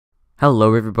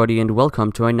Hello everybody and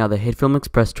welcome to another Hitfilm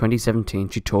Express 2017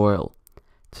 tutorial.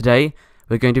 Today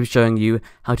we're going to be showing you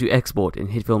how to export in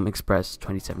Hitfilm Express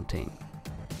 2017.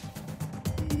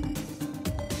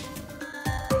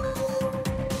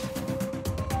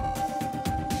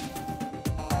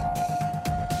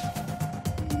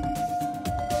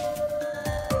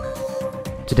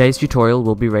 Today's tutorial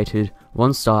will be rated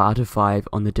 1 star out of 5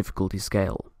 on the difficulty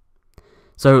scale.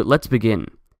 So let's begin.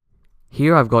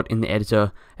 Here I've got in the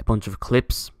editor a bunch of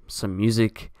clips, some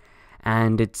music,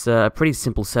 and it's a pretty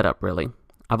simple setup really.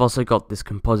 I've also got this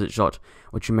composite shot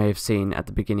which you may have seen at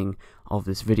the beginning of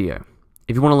this video.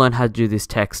 If you want to learn how to do this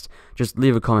text, just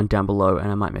leave a comment down below and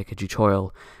I might make a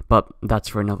tutorial, but that's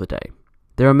for another day.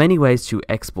 There are many ways to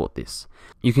export this.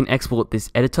 You can export this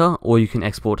editor or you can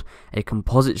export a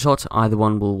composite shot, either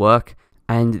one will work.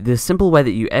 And the simple way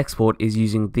that you export is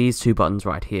using these two buttons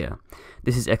right here.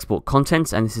 This is export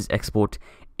contents and this is export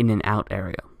in and out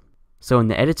area. So in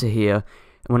the editor here,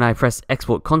 when I press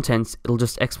export contents, it'll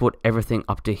just export everything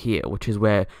up to here, which is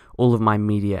where all of my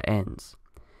media ends.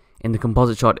 In the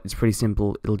composite shot, it's pretty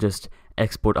simple, it'll just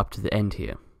export up to the end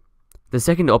here. The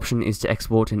second option is to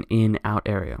export an in and out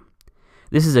area.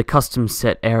 This is a custom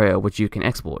set area which you can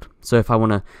export. So if I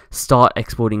want to start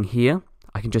exporting here,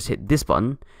 I can just hit this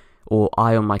button, or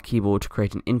I on my keyboard to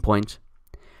create an endpoint,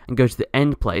 and go to the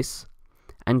end place,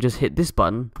 and just hit this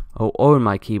button, or O on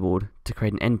my keyboard to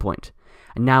create an endpoint.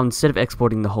 And now instead of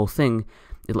exporting the whole thing,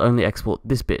 it'll only export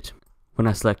this bit when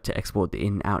I select to export the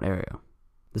in and out area.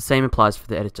 The same applies for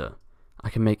the editor. I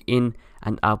can make in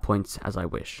and out points as I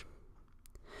wish.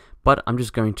 But I'm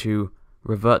just going to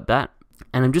revert that,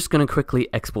 and I'm just going to quickly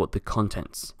export the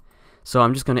contents. So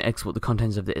I'm just going to export the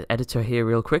contents of the editor here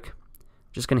real quick.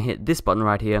 Just going to hit this button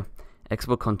right here,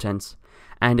 export contents,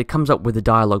 and it comes up with a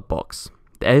dialog box.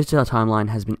 The editor timeline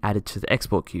has been added to the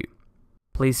export queue.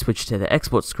 Please switch to the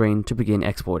export screen to begin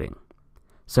exporting.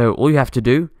 So all you have to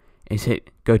do is hit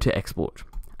go to export,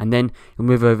 and then you'll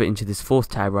move over into this fourth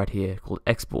tab right here called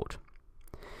export.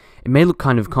 It may look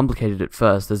kind of complicated at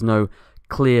first. There's no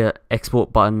clear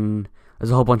export button.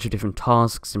 There's a whole bunch of different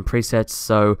tasks and presets,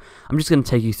 so I'm just going to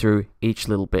take you through each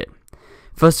little bit.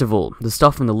 First of all, the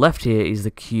stuff on the left here is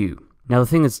the queue. Now the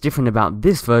thing that's different about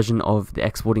this version of the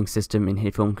exporting system in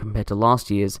Hitfilm compared to last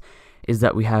year's is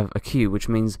that we have a queue, which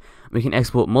means we can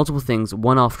export multiple things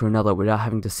one after another without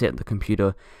having to sit at the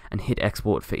computer and hit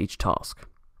export for each task.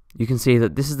 You can see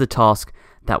that this is the task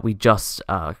that we just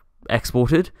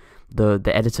exported, the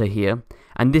editor here,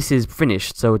 and this is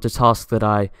finished, so it's a task that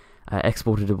I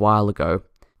exported a while ago.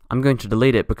 I'm going to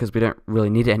delete it because we don't really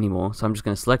need it anymore, so I'm just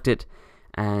going to select it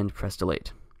and press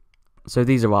delete. So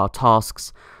these are our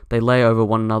tasks. They lay over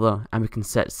one another, and we can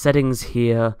set settings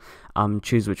here,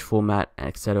 choose which format,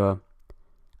 etc.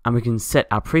 And we can set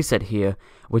our preset here,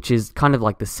 which is kind of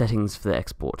like the settings for the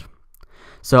export.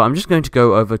 So I'm just going to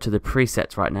go over to the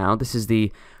presets right now. This is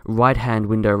the right hand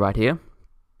window right here.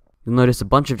 You'll notice a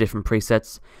bunch of different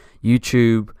presets: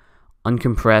 YouTube,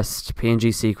 uncompressed,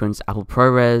 PNG sequence, Apple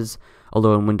ProRes,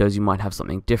 although in Windows you might have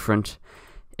something different.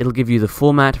 It'll give you the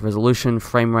format, resolution,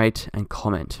 frame rate, and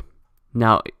comment.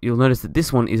 Now, you'll notice that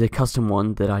this one is a custom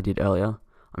one that I did earlier.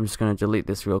 I'm just going to delete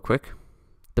this real quick.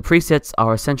 The presets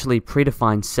are essentially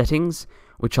predefined settings,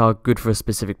 which are good for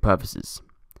specific purposes.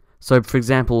 So, for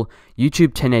example,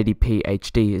 YouTube 1080p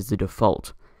HD is the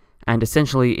default, and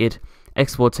essentially it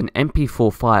exports an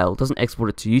MP4 file. It doesn't export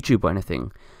it to YouTube or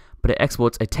anything, but it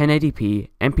exports a 1080p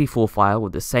MP4 file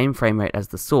with the same frame rate as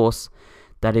the source,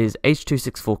 that is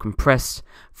H.264 compressed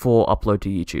for upload to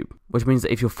YouTube, which means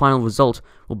that if your final result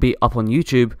will be up on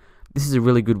YouTube, this is a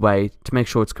really good way to make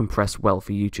sure it's compressed well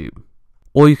for YouTube.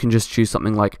 Or you can just choose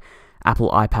something like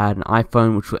Apple iPad and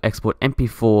iPhone, which will export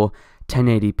MP4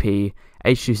 1080p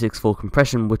H.264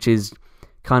 compression, which is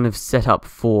kind of set up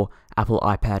for Apple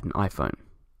iPad and iPhone.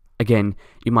 Again,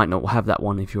 you might not have that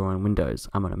one if you're on Windows.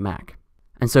 I'm on a Mac.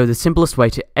 And so the simplest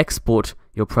way to export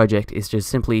your project is to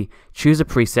simply choose a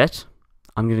preset.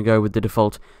 I'm going to go with the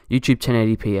default YouTube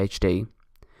 1080p HD.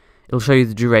 It'll show you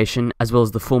the duration as well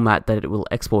as the format that it will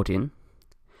export in.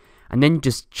 And then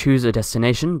just choose a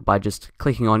destination by just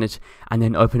clicking on it and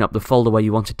then open up the folder where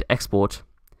you want it to export.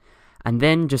 And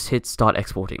then just hit start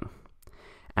exporting.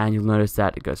 And you'll notice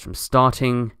that it goes from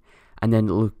starting, and then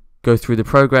it'll go through the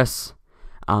progress,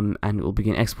 and it will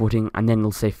begin exporting, and then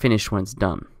it'll say finish when it's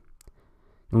done.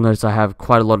 You'll notice I have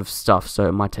quite a lot of stuff, so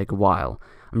it might take a while.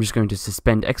 I'm just going to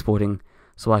suspend exporting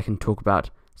so I can talk about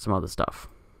some other stuff.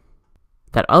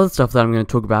 That other stuff that I'm going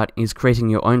to talk about is creating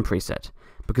your own preset,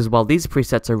 because while these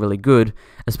presets are really good,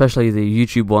 especially the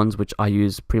YouTube ones, which I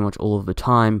use pretty much all of the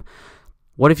time,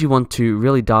 what if you want to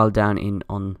really dial down in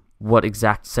on what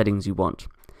exact settings you want?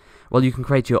 Well, you can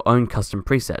create your own custom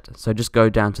preset. So just go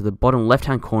down to the bottom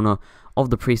left-hand corner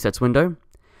of the presets window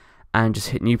and just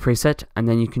hit new preset, and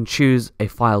then you can choose a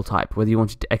file type, whether you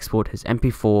want it to export as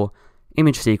MP4,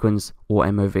 image sequence, or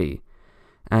MOV.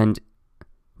 And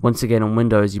once again, on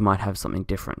Windows, you might have something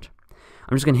different.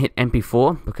 I'm just going to hit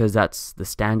MP4 because that's the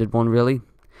standard one, really.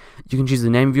 You can choose the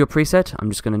name of your preset. I'm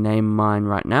just going to name mine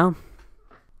right now.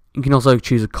 You can also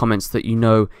choose comments that you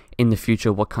know in the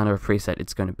future what kind of a preset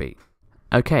it's going to be.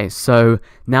 Okay, so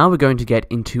now we're going to get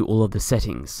into all of the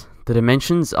settings. The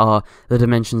dimensions are the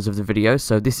dimensions of the video,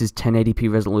 so this is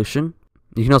 1080p resolution.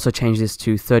 You can also change this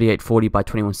to 3840 by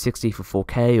 2160 for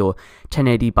 4K or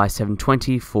 1080 by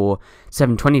 720 for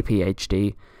 720p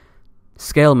HD.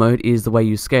 Scale mode is the way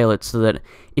you scale it so that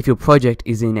if your project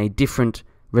is in a different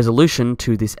resolution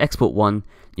to this export one,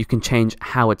 you can change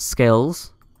how it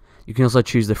scales. You can also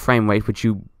choose the frame rate, which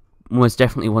you most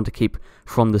definitely want to keep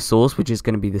from the source, which is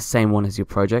going to be the same one as your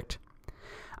project.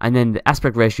 And then the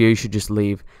aspect ratio you should just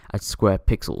leave at square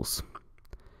pixels.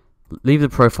 Leave the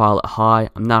profile at high.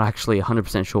 I'm not actually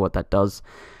 100% sure what that does.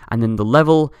 And then the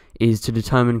level is to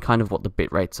determine kind of what the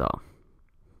bit rates are.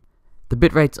 The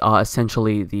bit rates are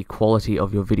essentially the quality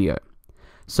of your video.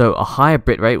 So a higher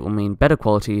bit rate will mean better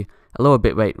quality, a lower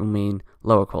bit rate will mean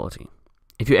lower quality.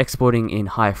 If you're exporting in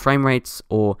higher frame rates,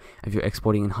 or if you're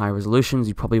exporting in higher resolutions,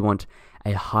 you probably want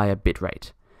a higher bit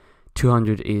rate.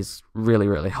 200 is really,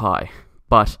 really high.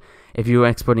 But if you're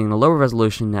exporting in a lower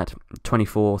resolution at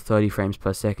 24, 30 frames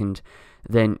per second,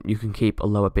 then you can keep a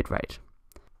lower bit rate.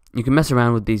 You can mess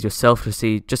around with these yourself to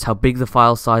see just how big the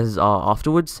file sizes are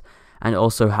afterwards, and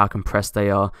also how compressed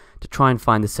they are, to try and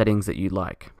find the settings that you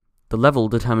like. The level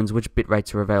determines which bit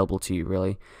rates are available to you,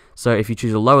 really. So if you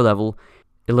choose a lower level,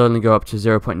 it'll only go up to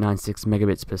 0.96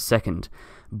 megabits per second.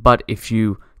 But if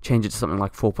you change it to something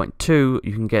like 4.2,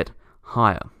 you can get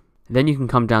higher. Then you can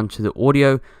come down to the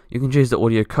audio. You can choose the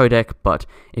audio codec, but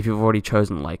if you've already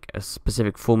chosen like a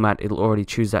specific format, it'll already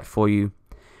choose that for you.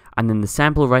 And then the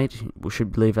sample rate, we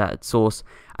should leave that at source.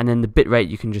 And then the bit rate,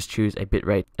 you can just choose a bit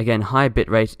rate. Again, higher bit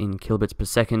rate in kilobits per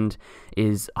second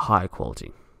is higher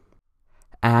quality.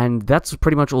 And that's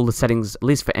pretty much all the settings, at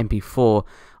least for MP4.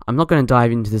 I'm not going to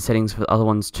dive into the settings for the other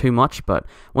ones too much, but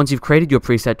once you've created your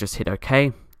preset, just hit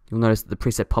OK. You'll notice that the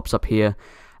preset pops up here.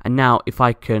 And now if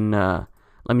I can,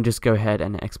 let me just go ahead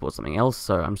and export something else.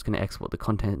 So I'm just going to export the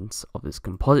contents of this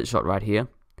composite shot right here.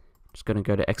 Just going to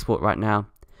go to export right now.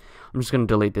 I'm just going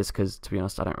to delete this because, to be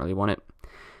honest, I don't really want it.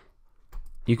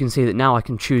 You can see that now I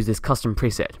can choose this custom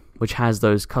preset, which has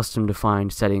those custom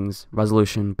defined settings,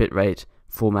 resolution, bitrate,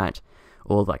 format,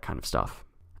 all that kind of stuff.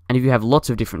 And if you have lots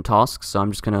of different tasks, so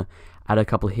I'm just going to add a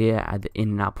couple here, add the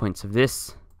in and out points of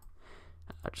this,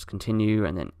 just continue,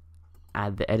 and then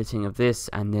add the editing of this,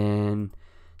 and then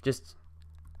just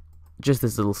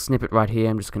this little snippet right here,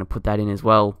 I'm just going to put that in as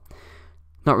well.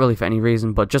 Not really for any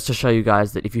reason, but just to show you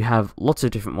guys that if you have lots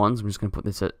of different ones, I'm just going to put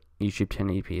this at YouTube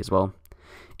 1080p as well.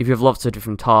 If you have lots of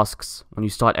different tasks, when you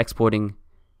start exporting,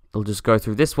 it'll just go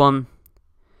through this one,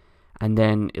 and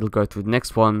then it'll go through the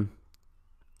next one,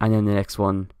 and then the next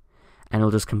one, and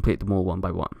it'll just complete them all one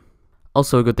by one.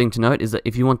 Also, a good thing to note is that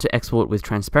if you want to export with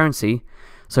transparency,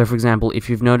 so for example, if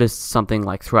you've noticed something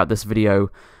like throughout this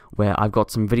video where I've got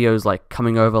some videos like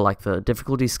coming over like the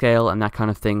difficulty scale and that kind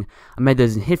of thing, I made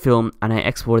those in Hitfilm and I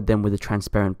exported them with a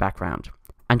transparent background.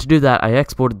 And to do that, I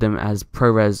exported them as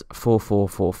ProRes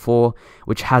 4444,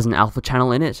 which has an alpha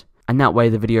channel in it, and that way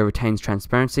the video retains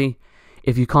transparency.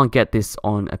 If you can't get this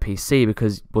on a PC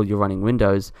because, well, you're running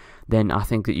Windows, then I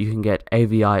think that you can get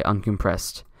AVI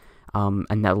uncompressed,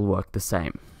 and that'll work the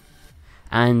same.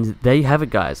 And there you have it,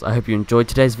 guys. I hope you enjoyed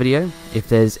today's video. If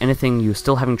there's anything you're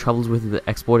still having troubles with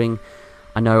exporting,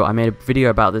 I know I made a video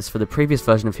about this for the previous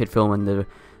version of Hitfilm, and there were a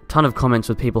ton of comments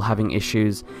with people having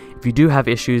issues. If you do have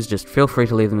issues, just feel free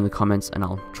to leave them in the comments and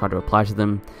I'll try to reply to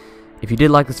them. If you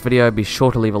did like this video, be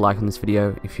sure to leave a like on this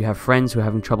video. If you have friends who are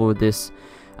having trouble with this,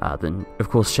 then of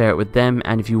course share it with them.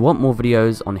 And if you want more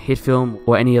videos on Hitfilm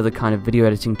or any other kind of video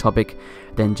editing topic,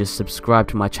 then just subscribe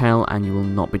to my channel and you will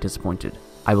not be disappointed.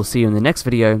 I will see you in the next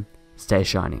video. Stay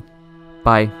shiny.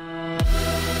 Bye.